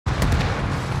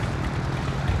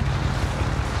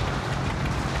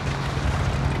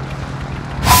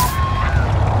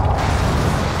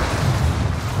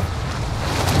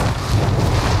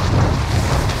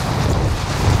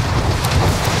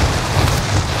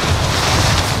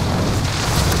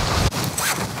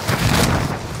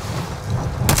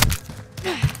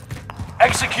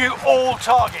Execute all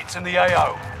targets in the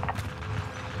AO.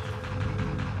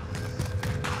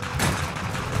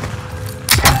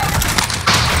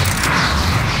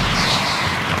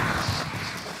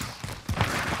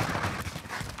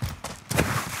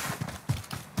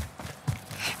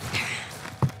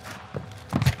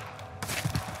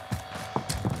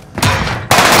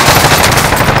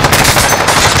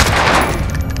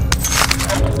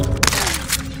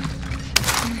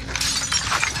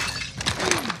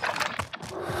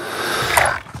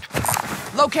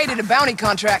 Located a bounty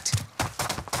contract.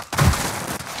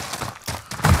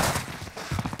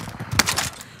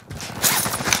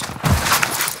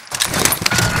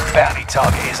 Bounty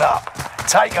target is up.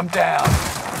 Take them down.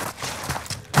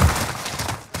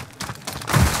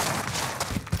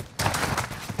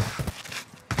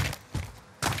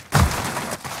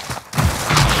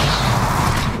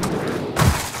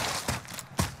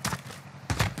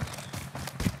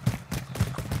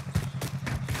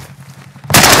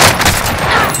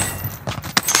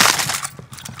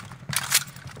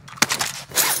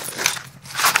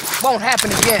 Won't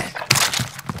happen again.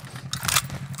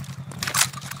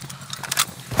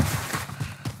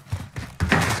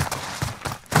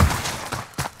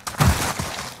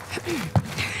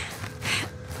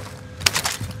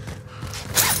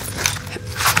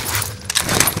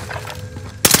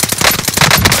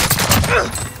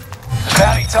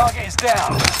 Bounty target is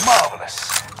down. Marvelous.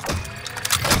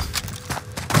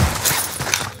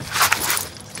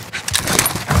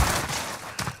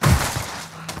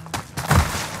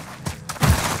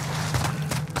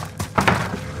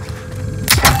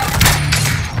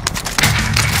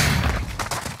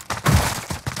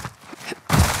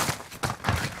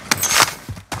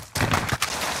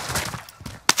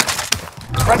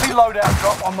 Friendly loadout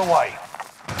drop on the way.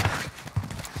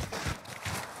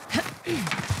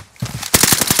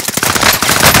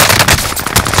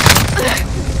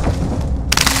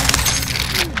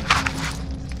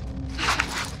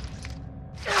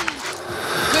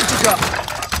 Good to go.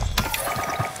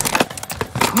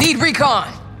 Need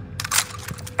recon.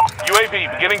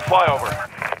 UAV beginning flyover.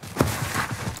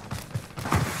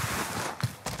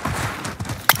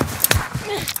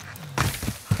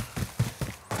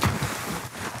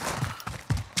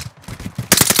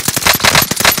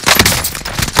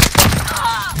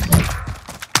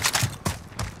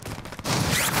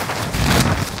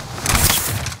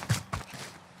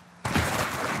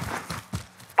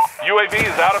 UAV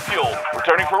is out of fuel.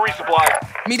 Returning for resupply.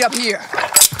 Meet up here.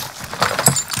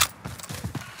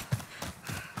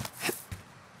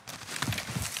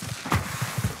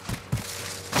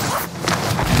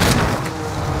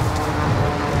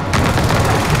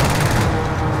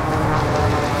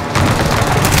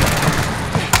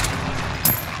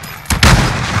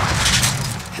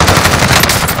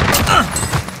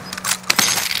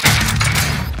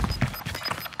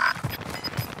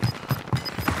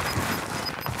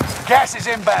 Gas is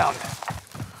inbound.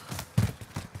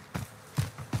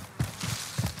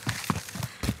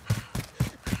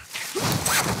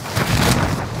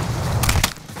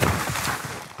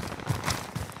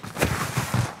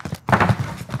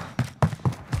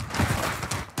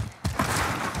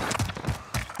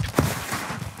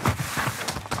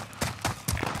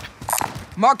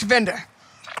 Marked vendor.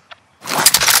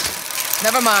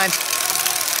 Never mind.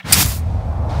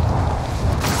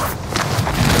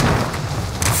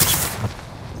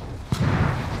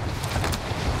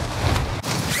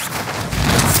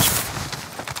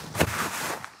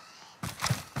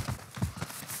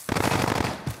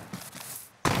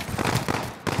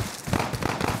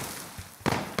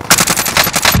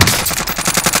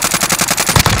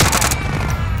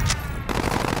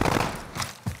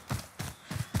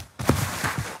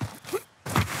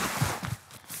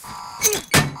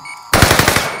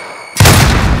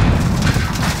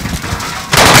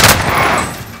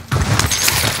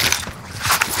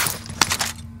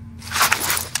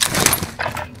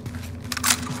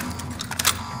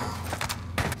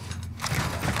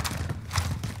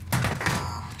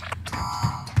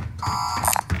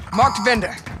 Marked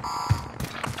vendor.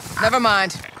 Never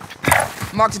mind.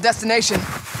 Marked a destination.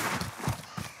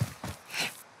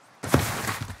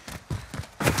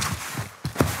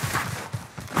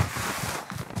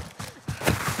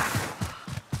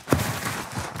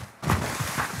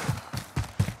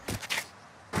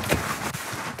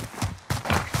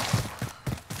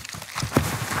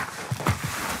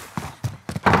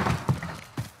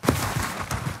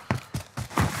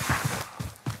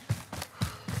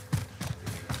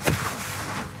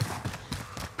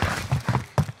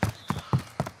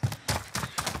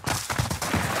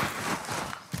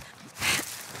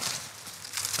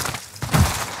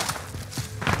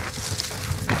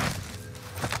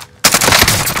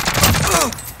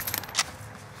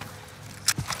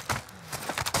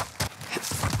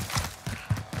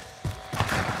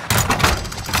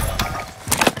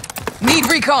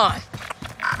 recon.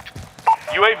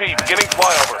 UAV beginning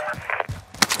flyover.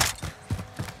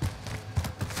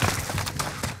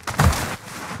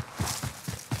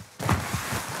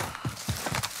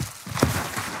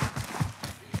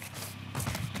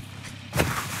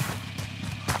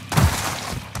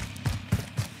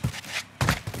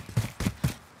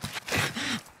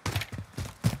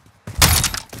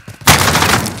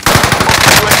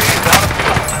 UAV is out of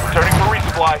fuel. Returning for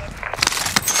resupply.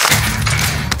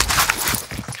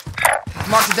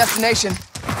 Mark the destination.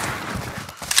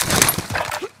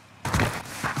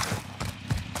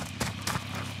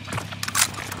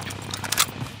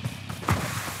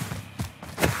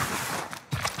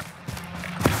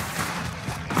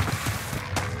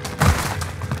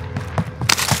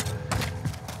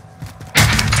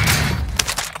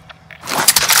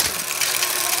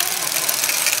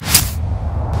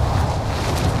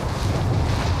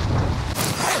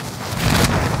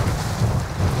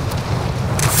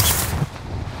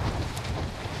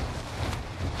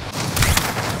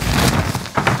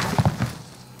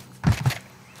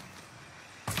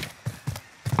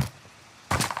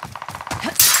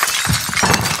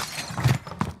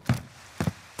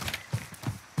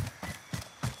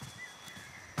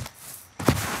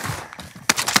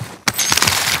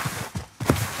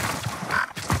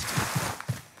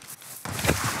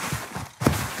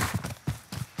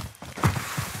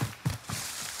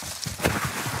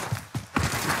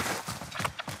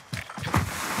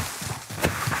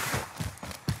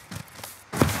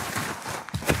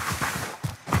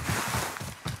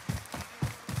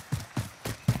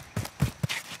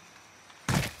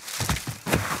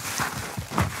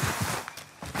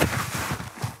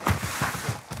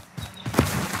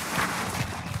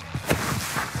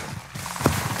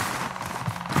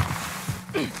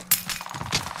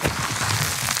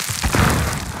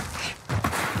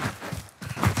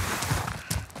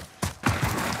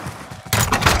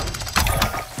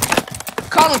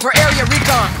 Calling for area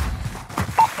recon.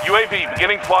 UAV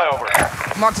beginning flyover.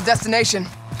 Mark the destination.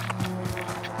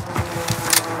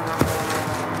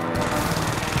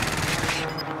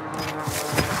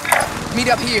 Meet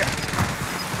up here.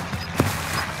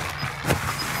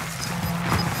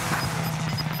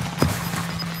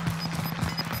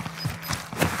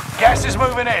 Gas is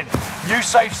moving in. New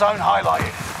safe zone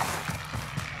highlighted.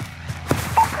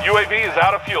 UAV is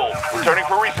out of fuel. Returning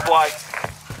for resupply.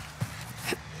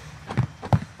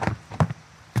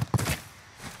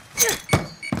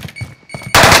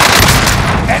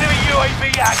 Enemy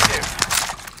UAV active.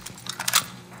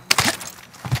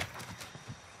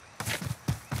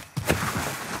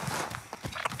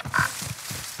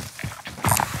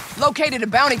 Located a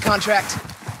bounty contract.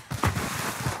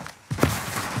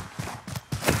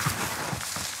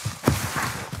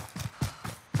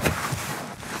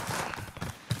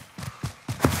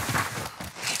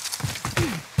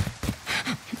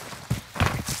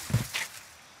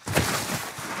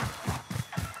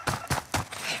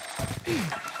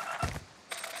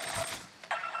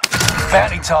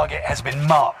 Bounty target has been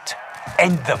marked.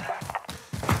 End them.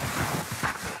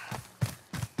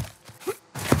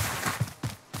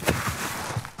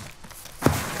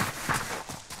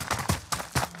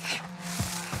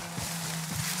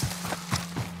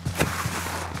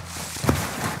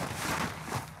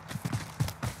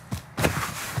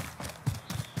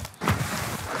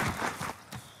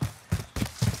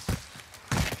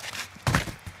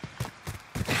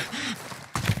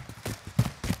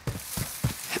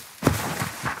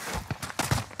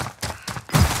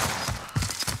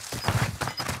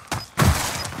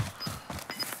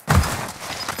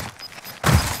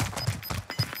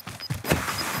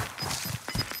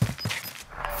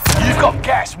 Got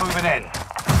gas moving in.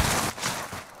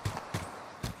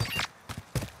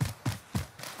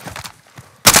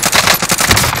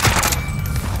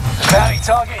 Bounty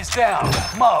target is down.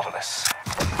 Marvelous.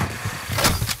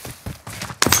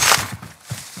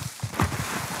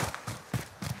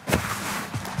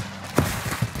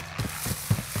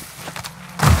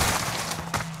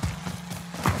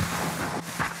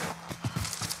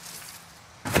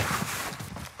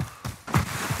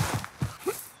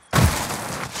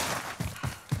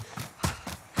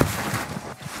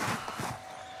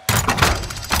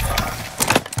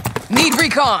 Need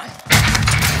recon.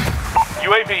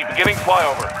 UAV beginning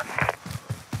flyover.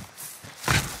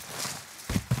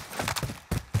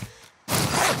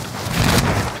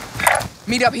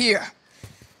 Meet up here.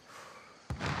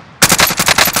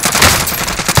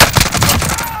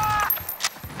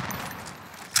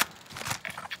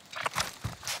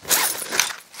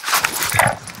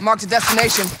 Mark the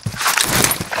destination.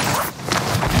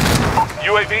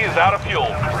 UAV is out of fuel.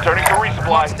 Returning for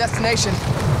Mark the resupply. destination.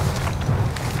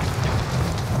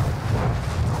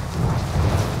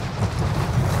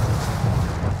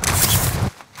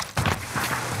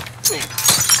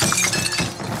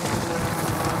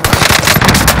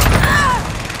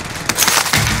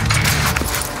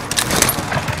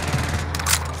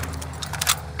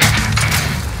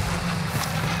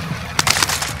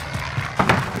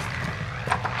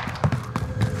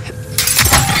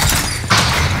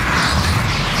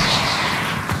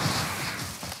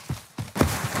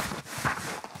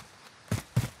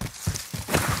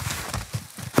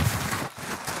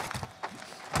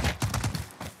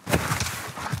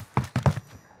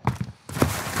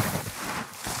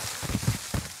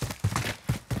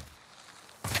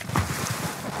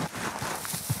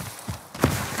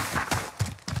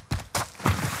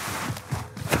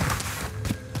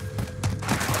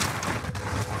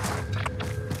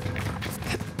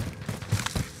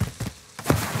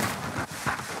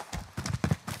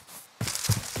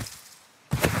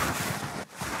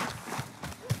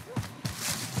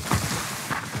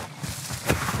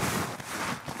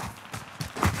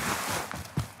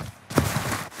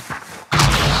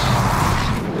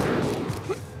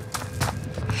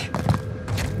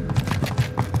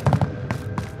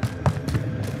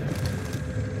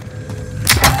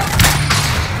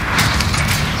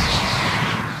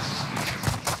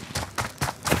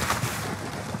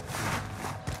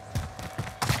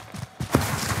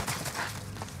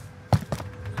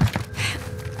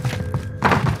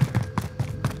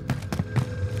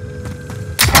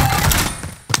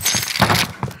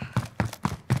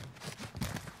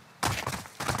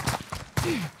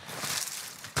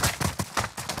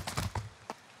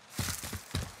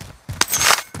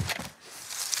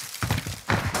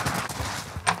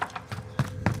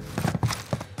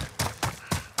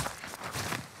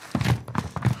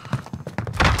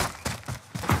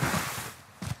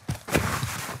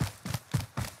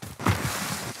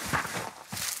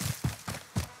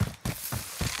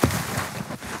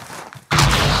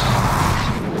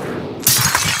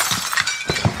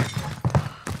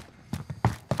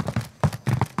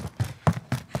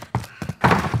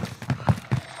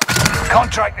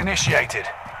 Contract initiated.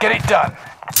 Get it done.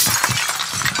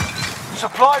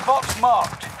 Supply box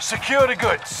marked. Secure the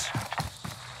goods.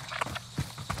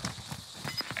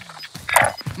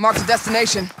 Marked a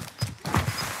destination.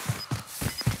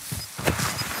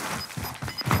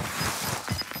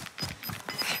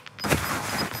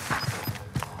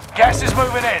 Gas is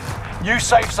moving in. New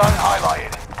safe zone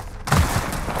highlighted.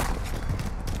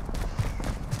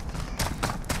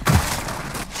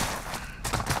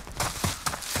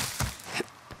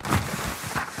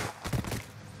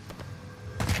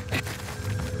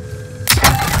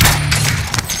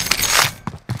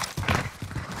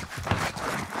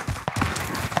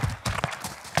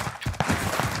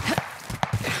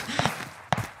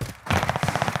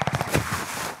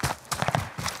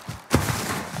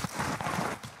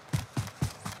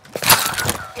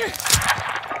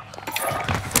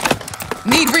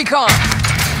 Need recon.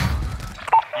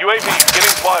 UAV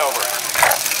beginning flyover.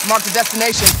 Marked a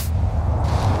destination.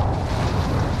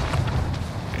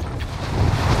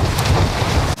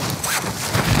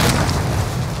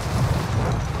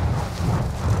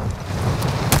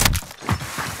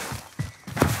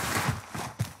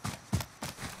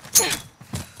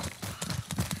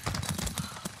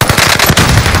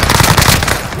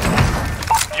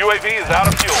 UAV is out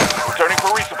of fuel. Returning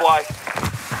for resupply.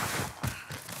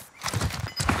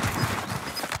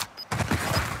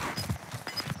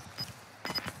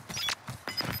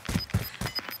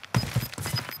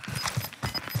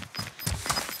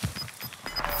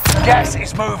 Gas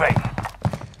is moving.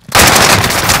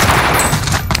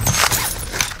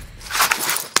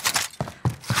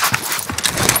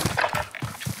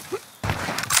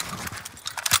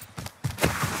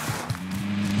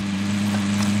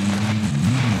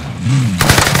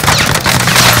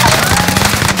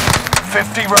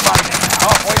 $50 remaining.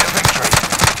 Halfway to victory.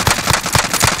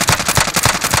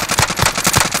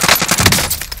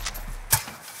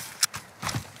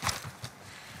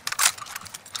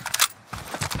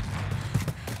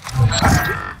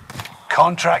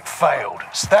 Contract failed.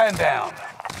 Stand down.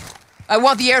 I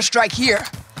want the airstrike here.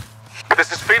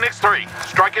 This is Phoenix 3.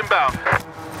 Strike inbound.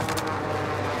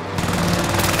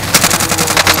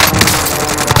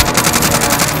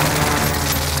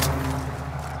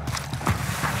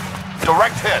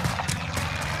 Direct hit.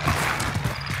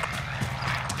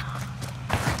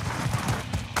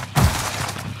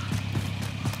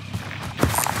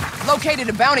 Located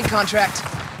a bounty contract.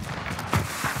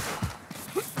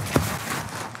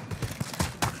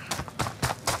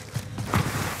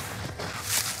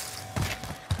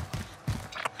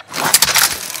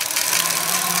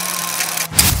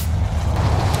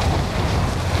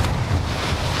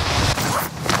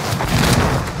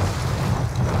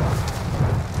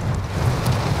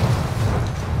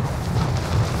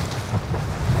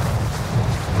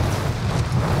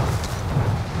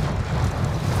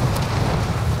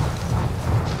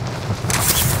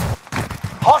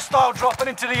 Hostile dropping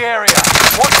into the area.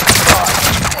 Watch the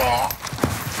sky.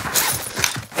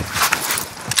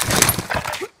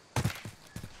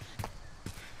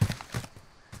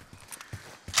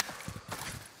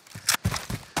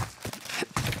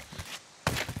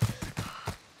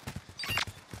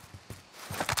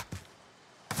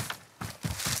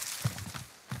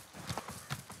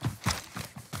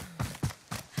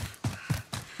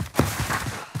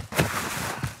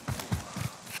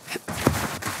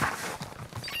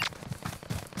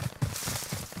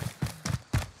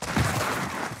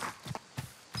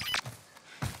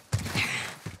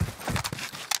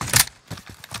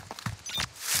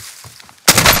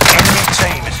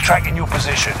 Tracking your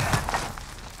position.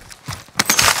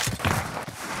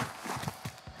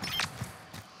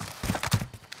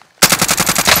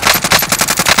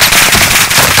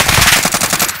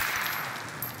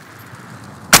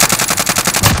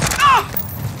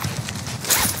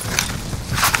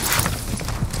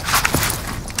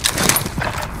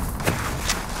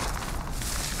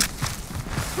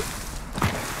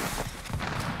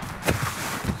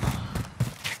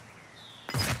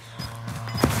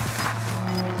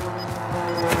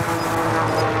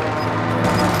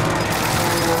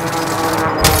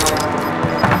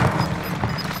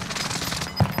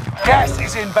 Gas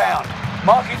is inbound.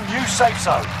 Marking new safe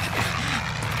zone.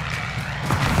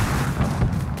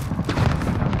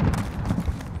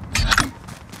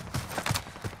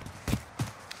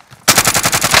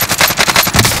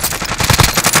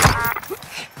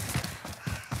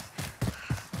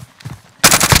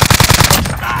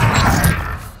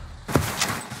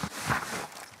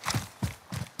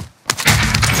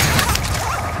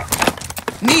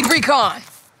 Need recon.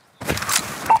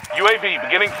 UAV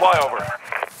beginning flyover.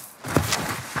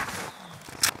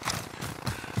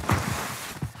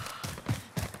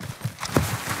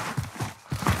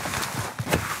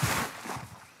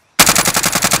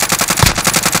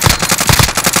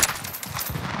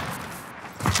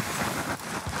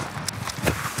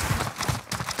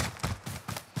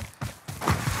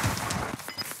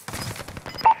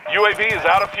 UAV is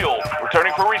out of fuel.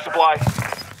 Returning for resupply.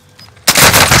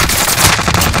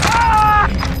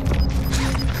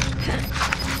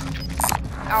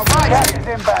 All right. Gas is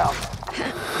inbound.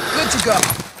 Good to go.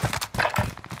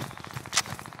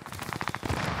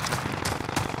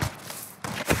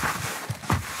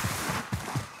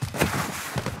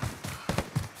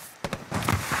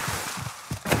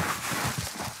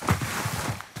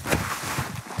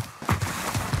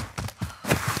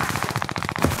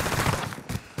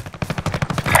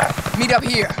 Meet up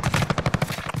here.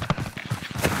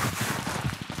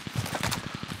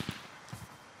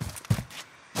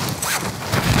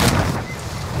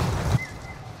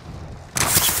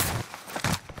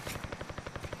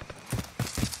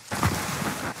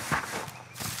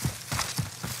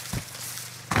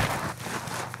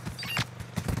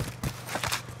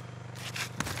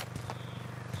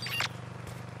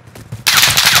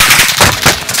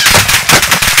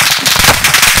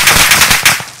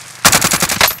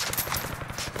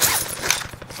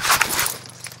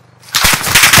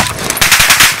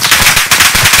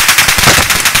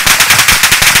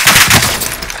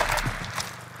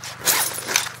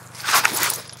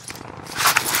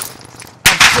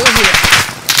 Still here.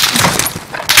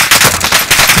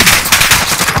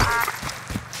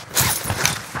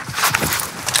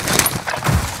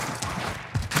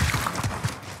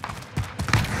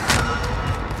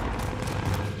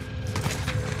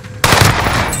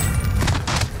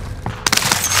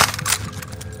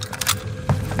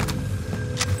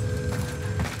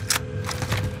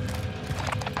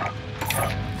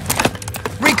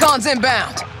 Recon's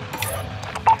inbound.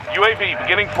 UAV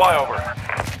beginning flyover.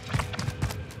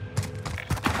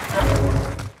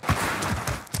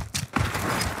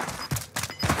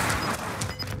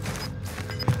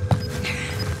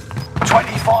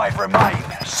 Five remain.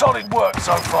 Solid work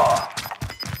so far.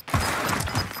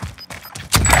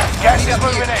 Gas is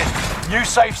moving in. New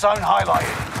safe zone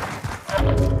highlighted.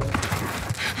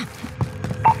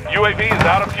 UAV is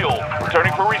out of fuel.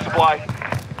 Returning for resupply.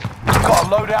 Got a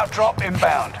loadout drop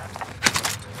inbound.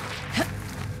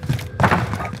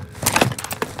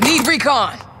 Need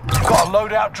recon. Got a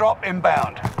loadout drop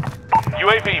inbound.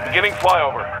 UAV beginning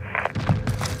flyover.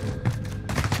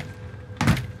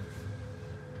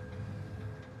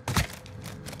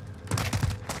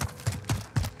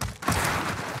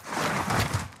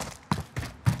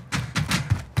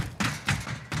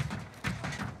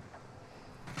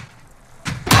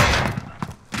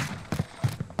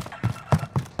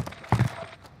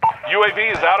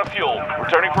 UAV is out of fuel.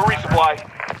 Returning for resupply.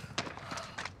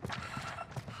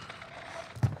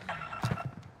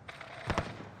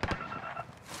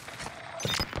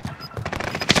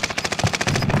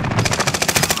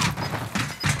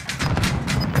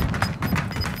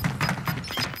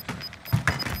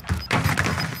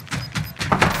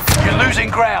 You're losing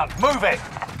ground. Move it.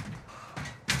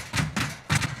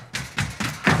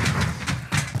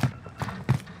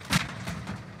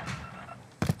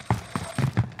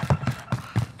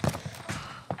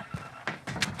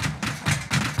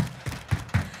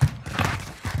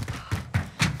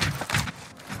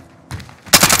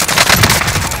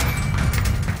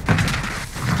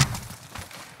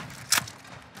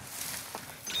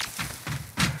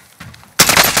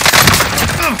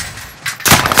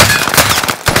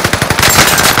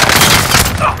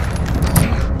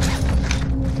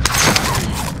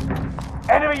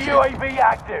 Enemy UAV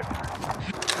active.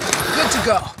 Good to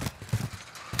go.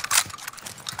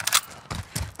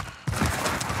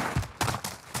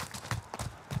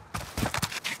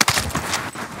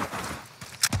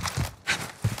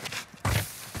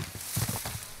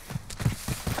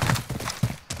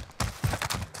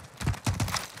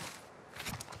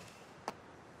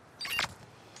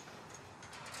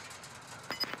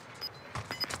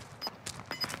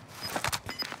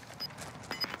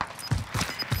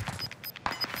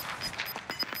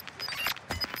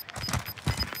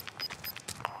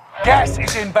 Gas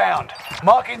is inbound.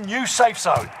 Marking new safe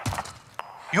zone.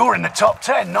 You're in the top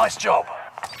 10. Nice job.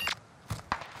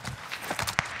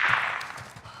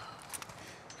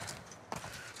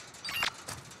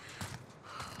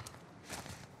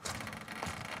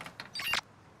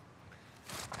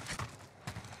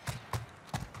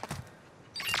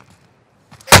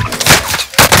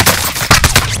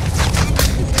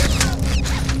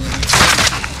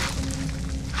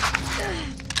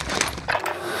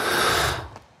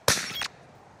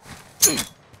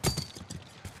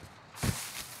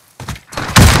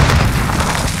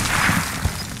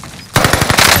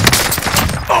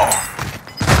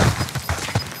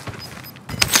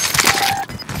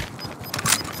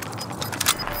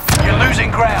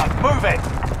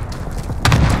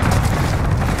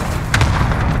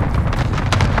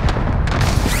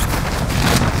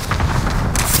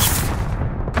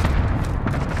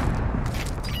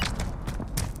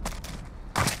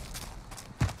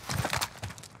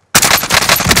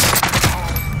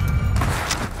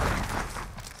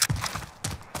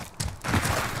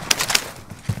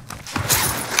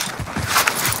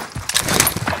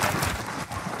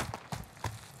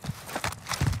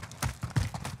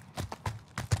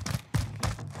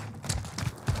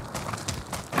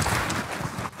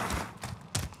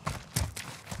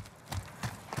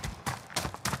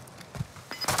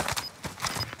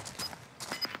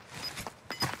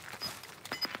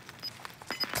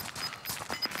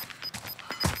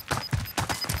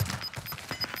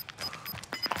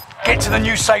 Get to the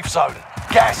new safe zone.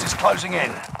 Gas is closing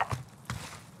in.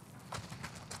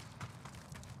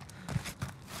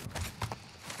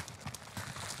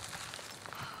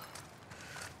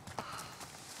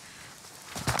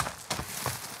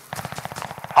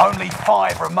 Only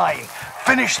 5 remain.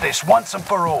 Finish this once and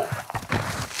for all.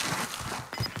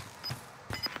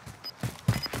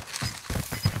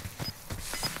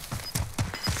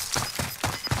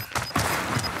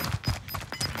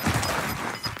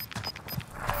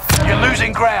 You're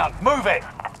losing ground. Move it.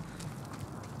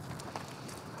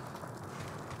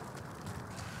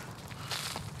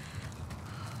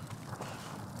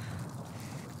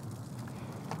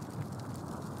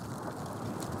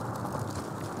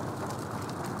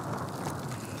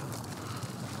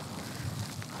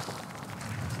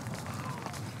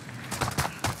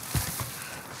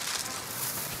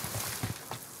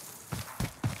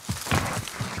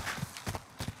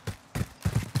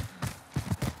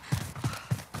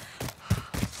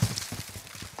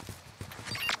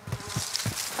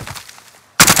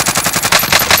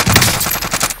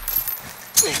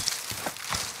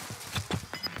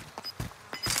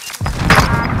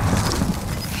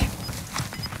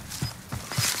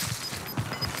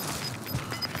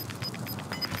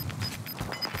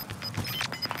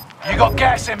 You got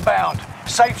gas inbound.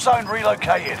 Safe zone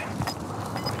relocated.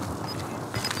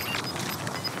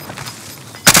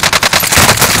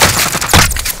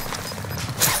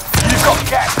 You've got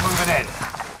gas moving in.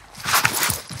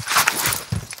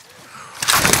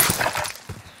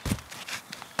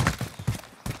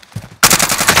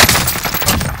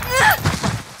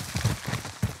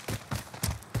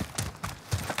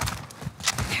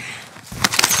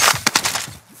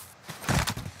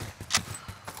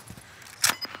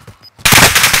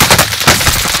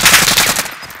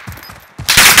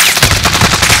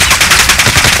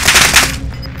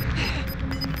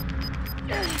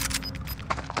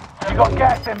 You got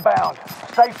gas inbound.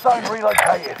 Safe zone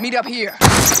relocated. Meet up here. You've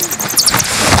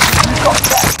got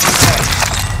gas moving.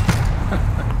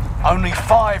 Only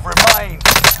 5 remain.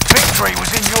 Victory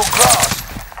was in your grasp.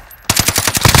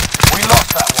 We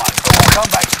lost that one, but we'll come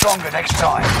back stronger next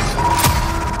time.